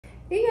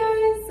Hey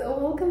guys,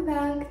 welcome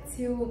back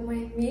to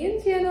my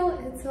main channel.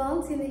 It's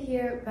Valentina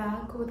here,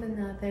 back with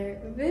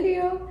another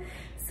video.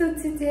 So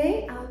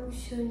today I'll be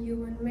showing you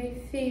one of my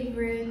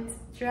favorite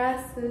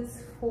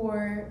dresses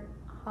for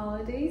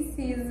holiday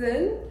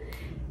season.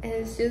 And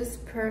it's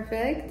just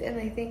perfect, and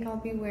I think I'll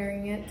be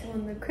wearing it to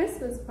one of the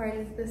Christmas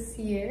parties this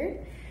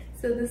year.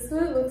 So this is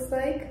what it looks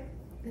like.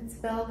 It's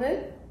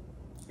velvet,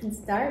 it's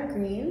dark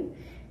green,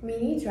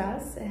 mini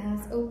dress. It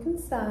has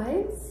open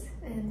sides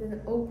and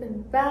an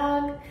open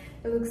back.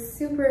 It looks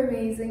super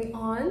amazing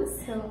on,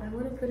 so I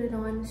want to put it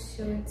on and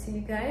show it to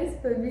you guys.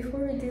 But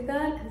before we do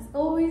that, as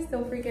always,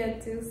 don't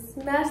forget to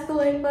smash the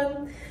like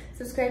button,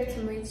 subscribe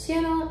to my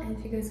channel, and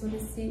if you guys want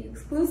to see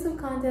exclusive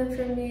content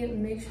from me,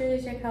 make sure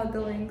to check out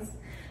the links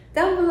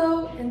down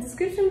below in the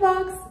description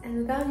box. And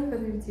without any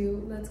further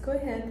ado, let's go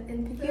ahead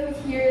and begin.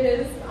 Here it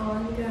is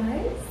on,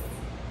 guys.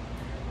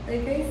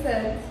 Like I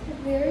said,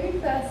 very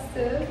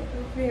festive,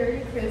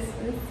 very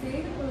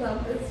Christmassy.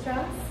 Love this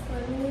dress.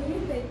 Let me know what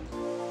you think.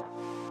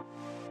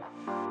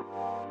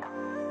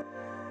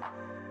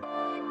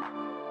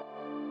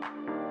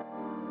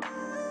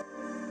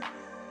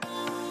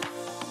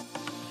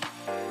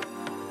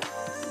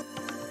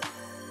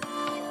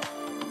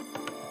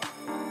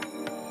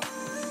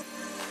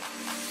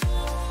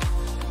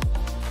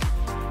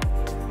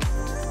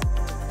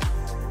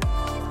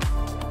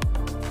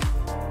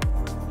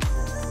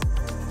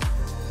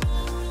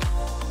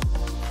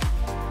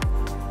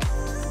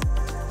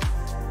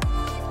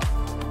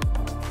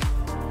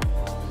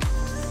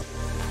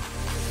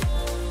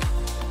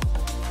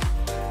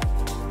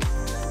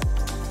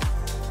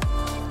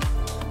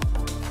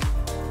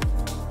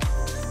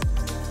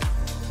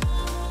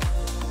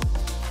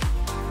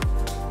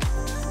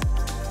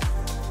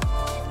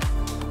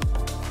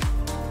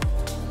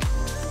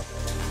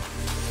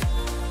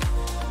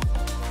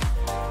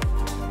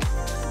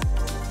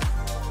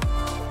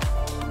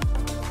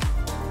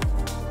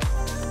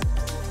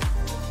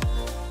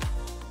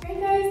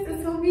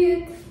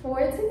 For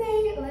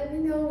today, let me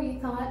know what you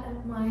thought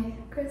of my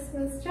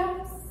Christmas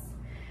dress.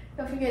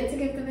 Don't forget to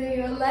give the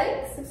video a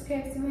like,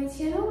 subscribe to my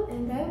channel,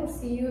 and I will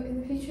see you